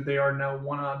can see that they are now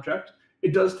one object.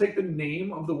 It does take the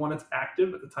name of the one that's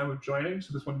active at the time of joining.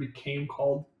 So this one became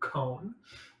called cone.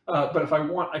 But if I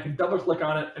want, I can double click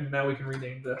on it and now we can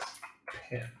rename this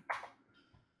pin.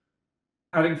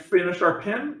 Having finished our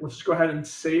pin, let's go ahead and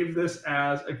save this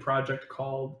as a project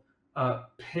called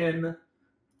pin.thumb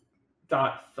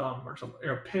or something,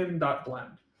 or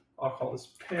pin.blend. I'll call this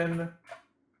pin.blend.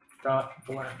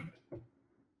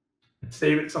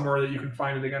 Save it somewhere that you can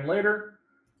find it again later.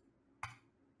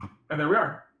 And there we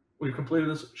are. We've completed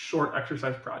this short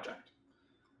exercise project.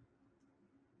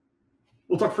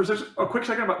 We'll talk for a quick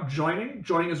second about joining.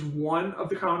 Joining is one of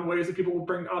the common ways that people will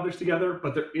bring objects together,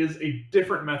 but there is a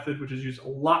different method which is used a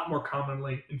lot more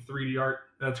commonly in 3D art,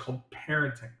 and that's called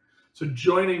parenting. So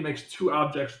joining makes two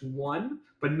objects one,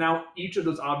 but now each of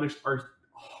those objects are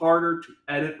harder to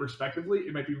edit respectively.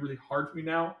 It might be really hard for me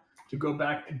now to go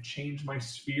back and change my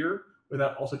sphere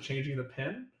without also changing the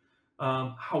pin.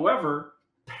 However,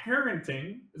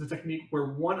 parenting is a technique where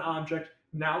one object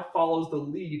now follows the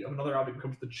lead of another object,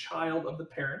 becomes the child of the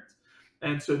parent.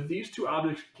 And so these two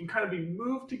objects can kind of be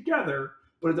moved together,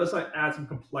 but it does add some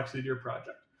complexity to your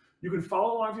project. You can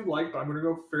follow along if you'd like, but I'm going to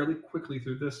go fairly quickly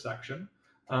through this section.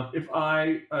 If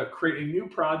I create a new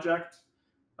project,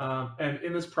 and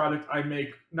in this project I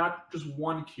make not just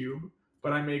one cube,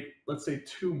 but I make, let's say,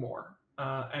 two more.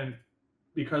 And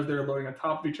because they're loading on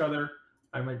top of each other,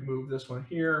 I might move this one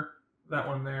here, that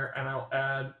one there, and I'll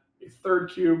add a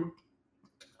third cube.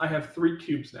 I have 3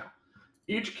 cubes now.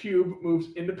 Each cube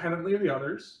moves independently of the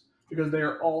others because they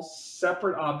are all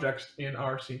separate objects in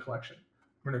our scene collection.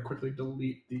 I'm going to quickly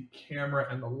delete the camera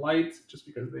and the light just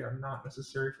because they are not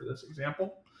necessary for this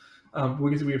example. We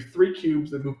can see we have 3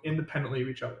 cubes that move independently of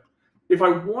each other. If I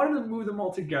wanted to move them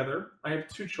all together, I have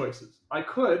 2 choices. I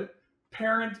could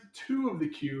parent 2 of the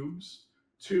cubes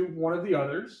to one of the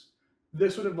others,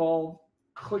 This would involve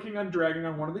clicking on dragging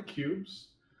on one of the cubes.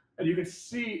 And you can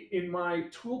see in my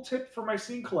tooltip for my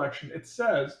scene collection, it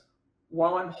says,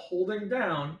 while I'm holding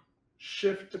down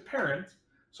shift to parent,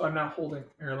 so I'm now holding,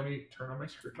 here, let me turn on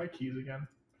my keys again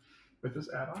with this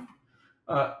add-on.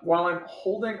 While I'm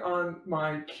holding on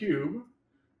my cube,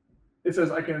 it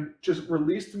says I can just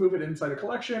release to move it inside a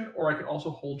collection, or I can also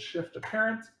hold shift to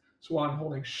parent. So while I'm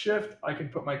holding shift, I can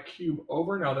put my cube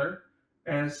over another,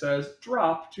 and it says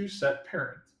drop to set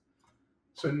parent.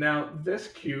 So now this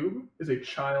cube is a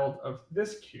child of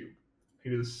this cube.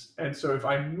 And so if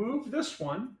I move this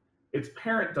one, its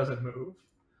parent doesn't move.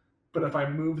 But if I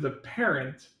move the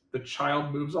parent, the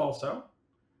child moves also.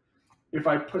 If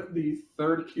I put the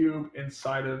third cube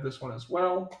inside of this one as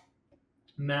well,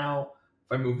 now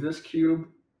if I move this cube,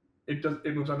 it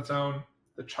moves on its own.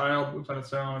 The child moves on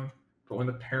its own. But when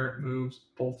the parent moves,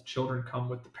 both children come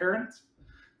with the parent.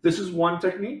 This is one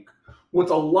technique.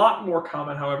 What's a lot more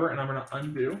common, however, and I'm going to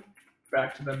undo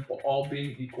back to them all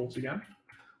being equals again.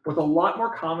 What's a lot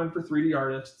more common for 3D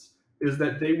artists is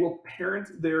that they will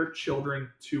parent their children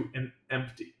to an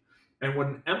empty. And what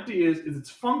an empty is it's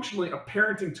functionally a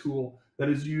parenting tool that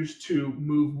is used to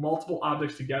move multiple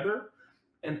objects together.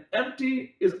 An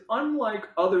empty is unlike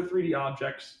other 3D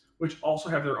objects, which also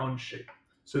have their own shape.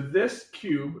 So this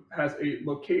cube has a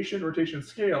location, rotation,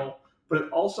 scale, but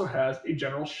it also has a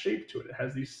general shape to it. It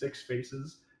has these 6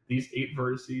 faces, these 8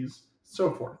 vertices,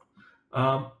 so forth.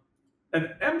 An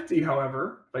empty,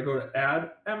 however, if I go to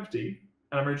add empty,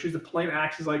 and I'm going to choose the plane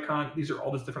axis icon, these are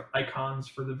all just different icons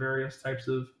for the various types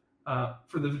of,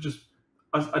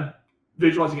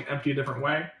 visualizing an empty a different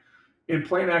way. In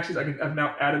plane axis, I've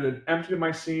now added an empty to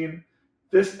my scene.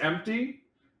 This empty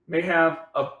may have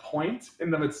a point in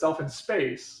and of itself in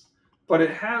space, but it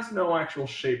has no actual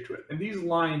shape to it. And these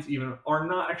lines even are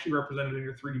not actually represented in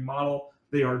your 3D model.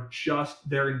 They are just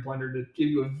there in Blender to give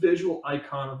you a visual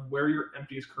icon of where your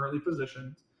empty is currently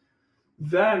positioned.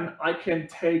 Then I can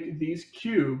take these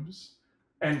cubes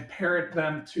and parent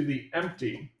them to the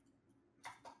empty.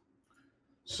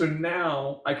 So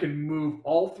now I can move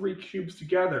all 3 cubes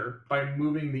together by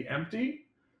moving the empty,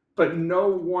 but no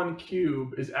one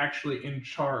cube is actually in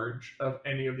charge of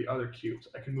any of the other cubes.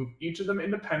 I can move each of them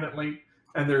independently,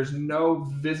 and there's no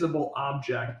visible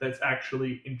object that's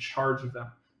actually in charge of them.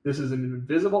 This is an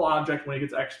invisible object when it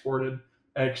gets exported,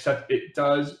 except it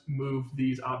does move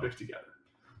these objects together.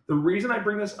 The reason I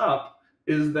bring this up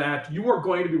is that you are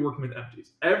going to be working with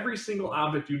empties. Every single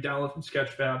object you download from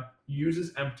Sketchfab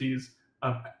uses empties.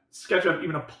 Sketchfab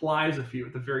even applies a few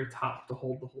at the very top to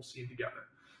hold the whole scene together.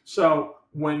 So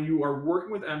when you are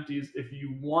working with empties, if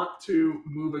you want to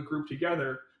move a group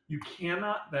together, you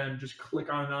cannot then just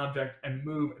click on an object and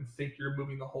move and think you're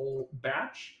moving the whole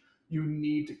batch. You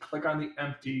need to click on the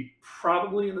empty,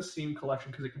 probably in the scene collection,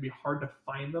 because it can be hard to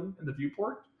find them in the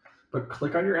viewport. But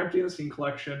click on your empty in the scene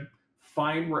collection,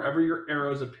 find wherever your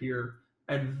arrows appear,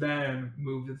 and then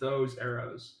move those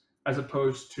arrows, as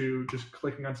opposed to just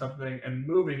clicking on something and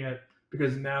moving it,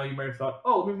 because now you might have thought,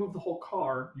 oh, let me move the whole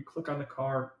car. You click on the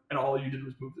car, and all you did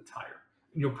was move the tire.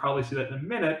 And you'll probably see that in a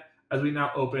minute as we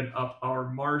now open up our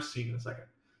Mars scene in a second.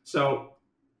 So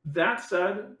that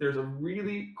said, there's a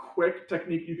really quick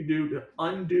technique you can do to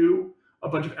undo a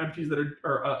bunch of empties that are,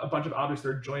 or a bunch of objects that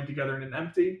are joined together in an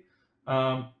empty.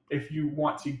 If you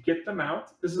want to get them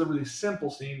out, this is a really simple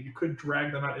scene. You could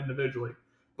drag them out individually.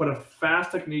 But a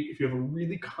fast technique, if you have a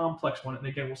really complex one, and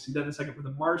again, we'll see that in a second with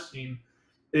the Mars scene,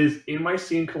 is in my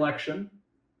scene collection,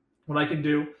 what I can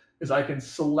do is I can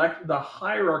select the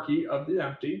hierarchy of the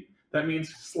empty. That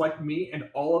means select me and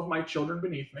all of my children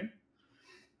beneath me.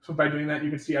 So by doing that, you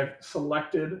can see I've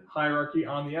selected hierarchy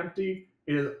on the empty.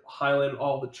 It has highlighted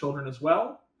all the children as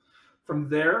well. From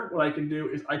there, what I can do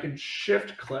is I can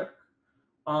shift click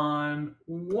on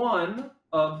one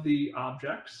of the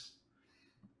objects,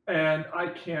 and I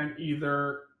can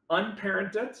either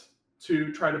unparent it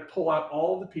to try to pull out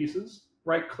all of the pieces,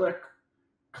 right click,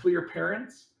 clear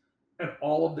parents, and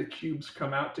all of the cubes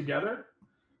come out together.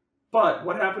 But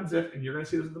what happens if, and you're going to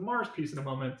see this in the Mars piece in a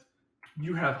moment,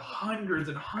 you have hundreds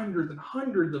and hundreds and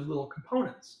hundreds of little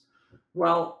components?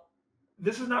 Well,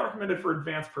 this is not recommended for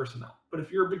advanced personnel, but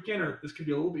if you're a beginner, this can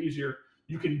be a little bit easier.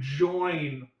 You can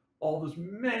join all those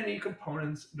many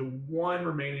components into one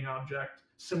remaining object,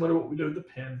 similar to what we did with the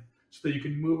pin, so that you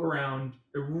can move around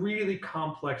a really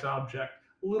complex object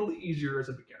a little easier as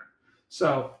a beginner.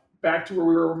 So back to where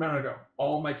we were a minute ago.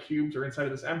 All my cubes are inside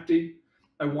of this empty.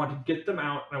 I want to get them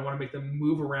out, and I want to make them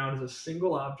move around as a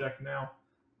single object now.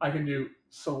 I can do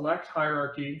select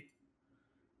hierarchy,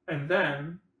 and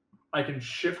then I can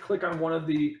shift click on one of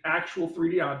the actual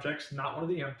 3D objects, not one of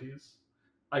the empties.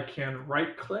 I can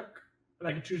right click and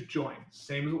I can choose join,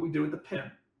 same as what we did with the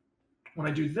pin. When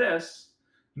I do this,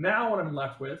 now what I'm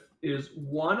left with is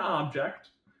one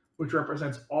object, which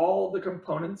represents all the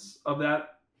components of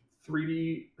that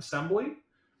 3D assembly,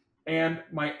 and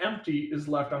my empty is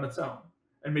left on its own.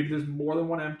 And maybe there's more than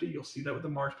one empty. You'll see that with the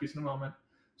Mars piece in a moment.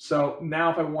 So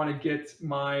now if I want to get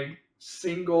my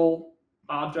single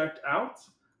object out,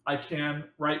 I can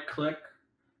right click.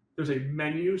 There's a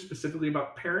menu specifically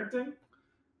about parenting,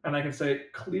 and I can say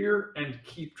clear and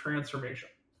keep transformation.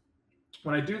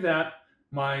 When I do that,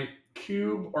 my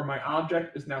cube or my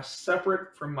object is now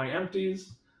separate from my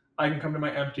empties. I can come to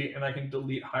my empty and I can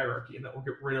delete hierarchy, and that will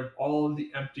get rid of all of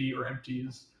the empty or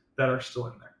empties that are still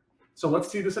in there. So let's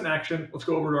see this in action. Let's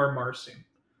go over to our Mars scene.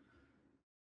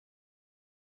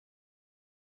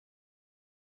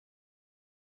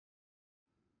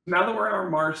 Now that we're in our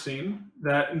Mars scene,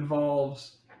 that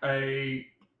involves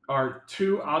our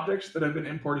two objects that have been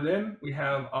imported in. We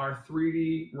have our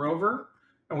 3D rover,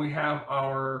 and we have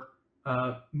our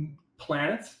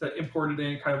planet that imported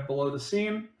in kind of below the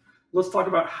scene. Let's talk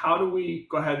about how do we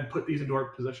go ahead and put these into our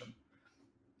position.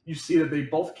 You see that they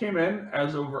both came in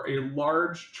as over a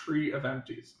large tree of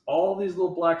empties. All these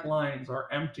little black lines are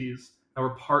empties that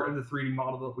were part of the 3D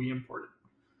model that we imported.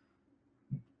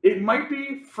 It might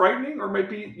be frightening, or might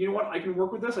be, you know what, I can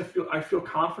work with this. I feel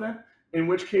confident. In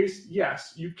which case,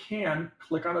 yes, you can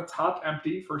click on the top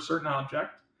empty for a certain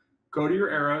object, go to your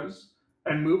arrows,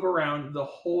 and move around the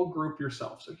whole group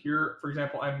yourself. So here, for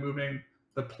example, I'm moving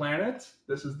the planet.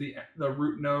 This is the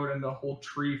root node and the whole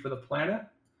tree for the planet.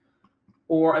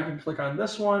 Or I can click on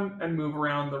this one and move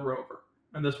around the rover.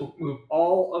 And this will move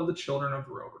all of the children of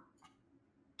the rover.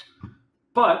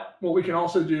 But what we can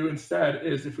also do instead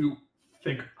is, if we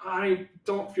think, I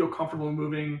don't feel comfortable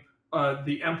moving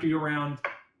the empty around,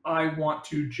 I want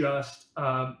to just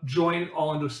join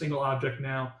all into a single object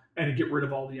now and get rid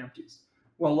of all the empties.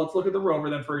 Well, let's look at the rover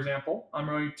then, for example. I'm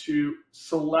going to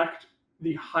select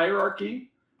the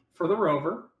hierarchy for the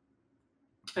rover.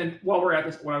 And while we're at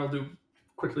this, what I will do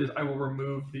quickly is I will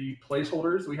remove the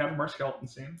placeholders we have in our skeleton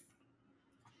scene.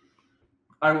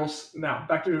 I will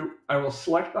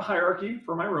select the hierarchy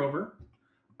for my rover.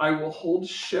 I will hold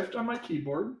shift on my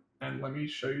keyboard, and let me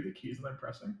show you the keys that I'm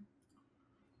pressing.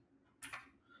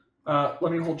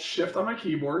 Let me hold shift on my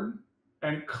keyboard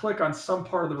and click on some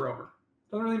part of the rover.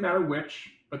 Doesn't really matter which,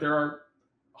 but there are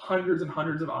hundreds and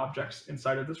hundreds of objects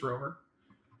inside of this rover.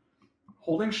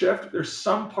 Holding shift, there's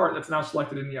some part that's now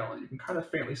selected in yellow. You can kind of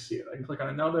faintly see it. I can click on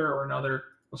another or another.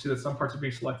 We'll see that some parts are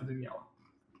being selected in yellow.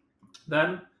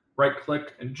 Then right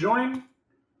click and join.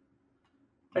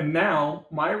 And now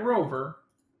my rover,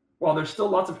 while there's still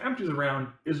lots of empties around,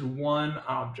 is one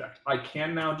object. I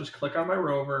can now just click on my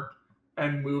rover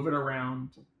and move it around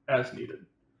as needed.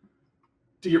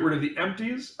 To get rid of the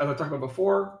empties, as I talked about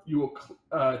before, you will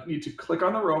need to click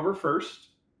on the rover first.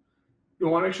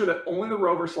 You'll want to make sure that only the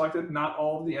rover is selected, not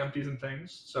all of the empties and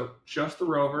things. So just the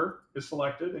rover is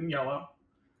selected in yellow.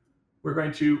 We're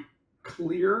going to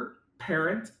clear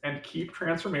parent and keep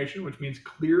transformation, which means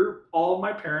clear all of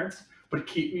my parents, but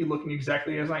keep me looking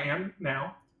exactly as I am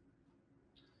now.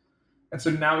 And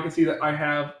so now we can see that I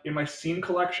have in my scene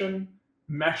collection,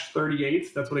 Mesh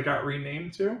 38, that's what it got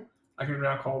renamed to. I can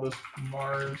now call this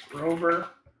Mars rover.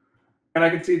 And I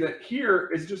can see that here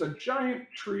is just a giant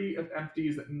tree of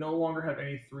empties that no longer have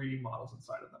any 3D models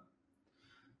inside of them.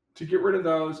 To get rid of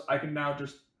those, I can now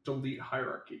just delete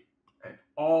hierarchy. And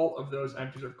all of those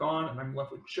empties are gone, and I'm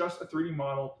left with just a 3D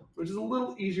model, which is a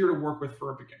little easier to work with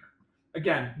for a beginner.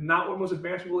 Again, not what most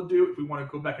advanced people would do. If we want to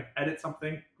go back and edit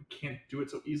something, we can't do it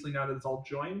so easily now that it's all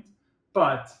joined.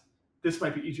 But this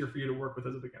might be easier for you to work with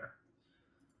as a beginner.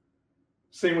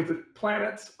 Same with the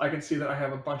planets. I can see that I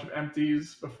have a bunch of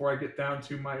empties before I get down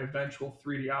to my eventual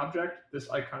 3D object. This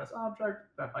icon is object,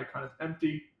 that icon is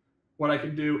empty. What I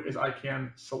can do is I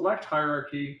can select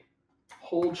hierarchy,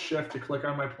 hold shift to click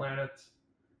on my planet,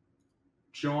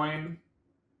 join,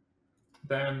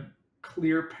 then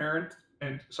clear parent,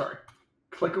 and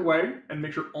click away and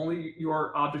make sure only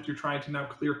your object you're trying to now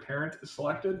clear parent is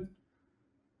selected.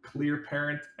 Clear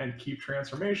parent and keep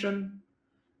transformation.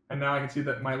 And now I can see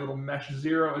that my little mesh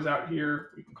 0 is out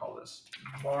here. We can call this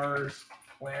Mars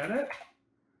planet.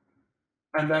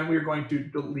 And then we're going to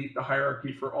delete the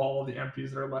hierarchy for all of the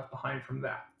empties that are left behind from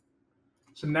that.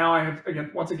 So now I have,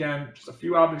 once again, just a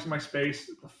few objects in my space: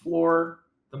 the floor,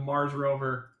 the Mars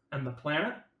rover, and the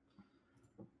planet.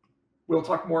 We'll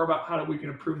talk more about how we can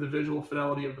improve the visual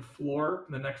fidelity of the floor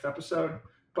in the next episode.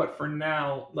 But for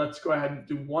now, let's go ahead and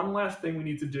do one last thing we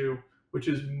need to do, which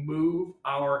is move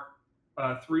our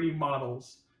 3D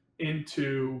models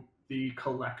into the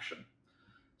collection.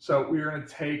 So we're going to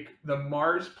take the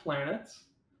Mars planet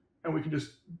and we can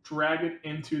just drag it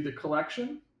into the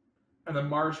collection and the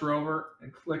Mars rover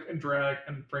and click and drag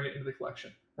and bring it into the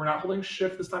collection. We're not holding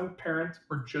shift this time with parent,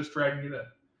 we're just dragging it in.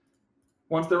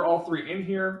 Once they're all three in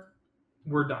here,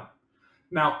 we're done.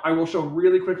 Now, I will show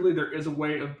really quickly, there is a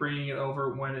way of bringing it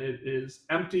over when it is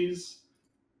empties.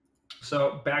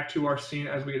 So back to our scene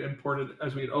as we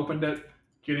had opened it,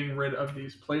 getting rid of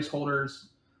these placeholders.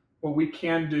 What we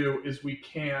can do is we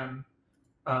can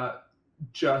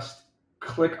just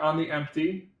click on the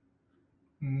empty,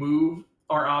 move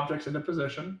our objects into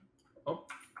position. Oh,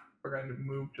 we're going to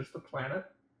move just the planet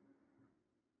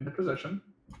into position.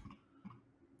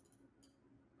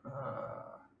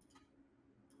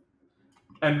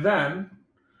 And then,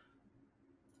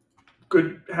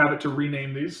 good habit to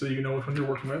rename these so you know which one you're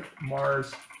working with.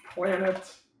 Mars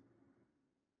planet,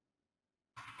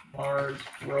 Mars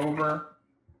rover.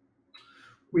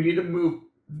 We need to move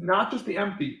not just the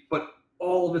empty, but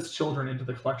all of its children into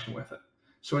the collection with it.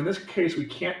 So in this case, we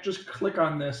can't just click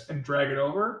on this and drag it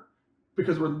over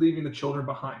because we're leaving the children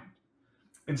behind.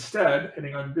 Instead,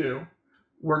 hitting undo,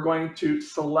 we're going to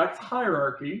select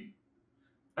hierarchy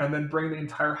and then bring the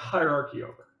entire hierarchy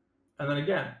over. And then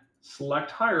again,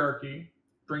 select hierarchy,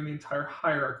 bring the entire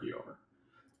hierarchy over.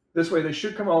 This way they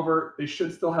should come over, they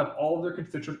should still have all of their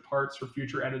constituent parts for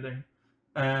future editing.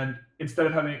 And instead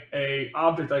of having a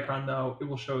object icon though, it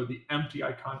will show the empty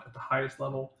icon at the highest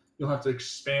level. You'll have to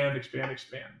expand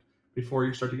before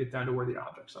you start to get down to where the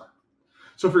objects are.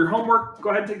 So for your homework, go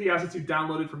ahead and take the assets you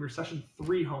downloaded from your session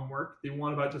 3 homework, the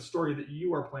one about the story that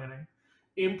you are planning.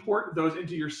 Import those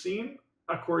into your scene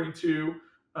according to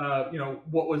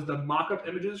what was the mock-up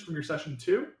images from your session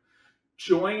 2.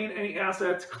 Join in any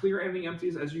assets, clear any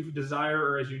empties as you desire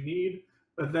or as you need,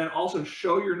 but then also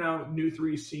show your now new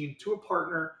 3 scene to a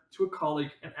partner, to a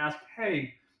colleague, and ask,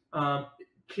 hey,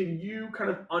 can you kind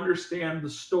of understand the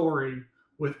story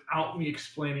without me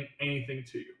explaining anything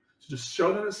to you? So just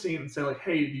show them the scene and say like,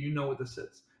 hey, do you know what this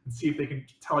is? And see if they can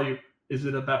tell you, is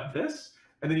it about this?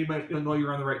 And then you'll know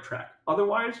you're on the right track.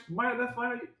 Otherwise, you might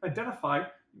identify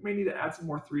you may need to add some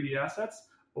more 3D assets,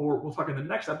 or we'll talk in the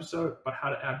next episode about how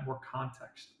to add more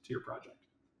context to your project.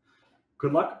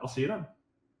 Good luck. I'll see you then.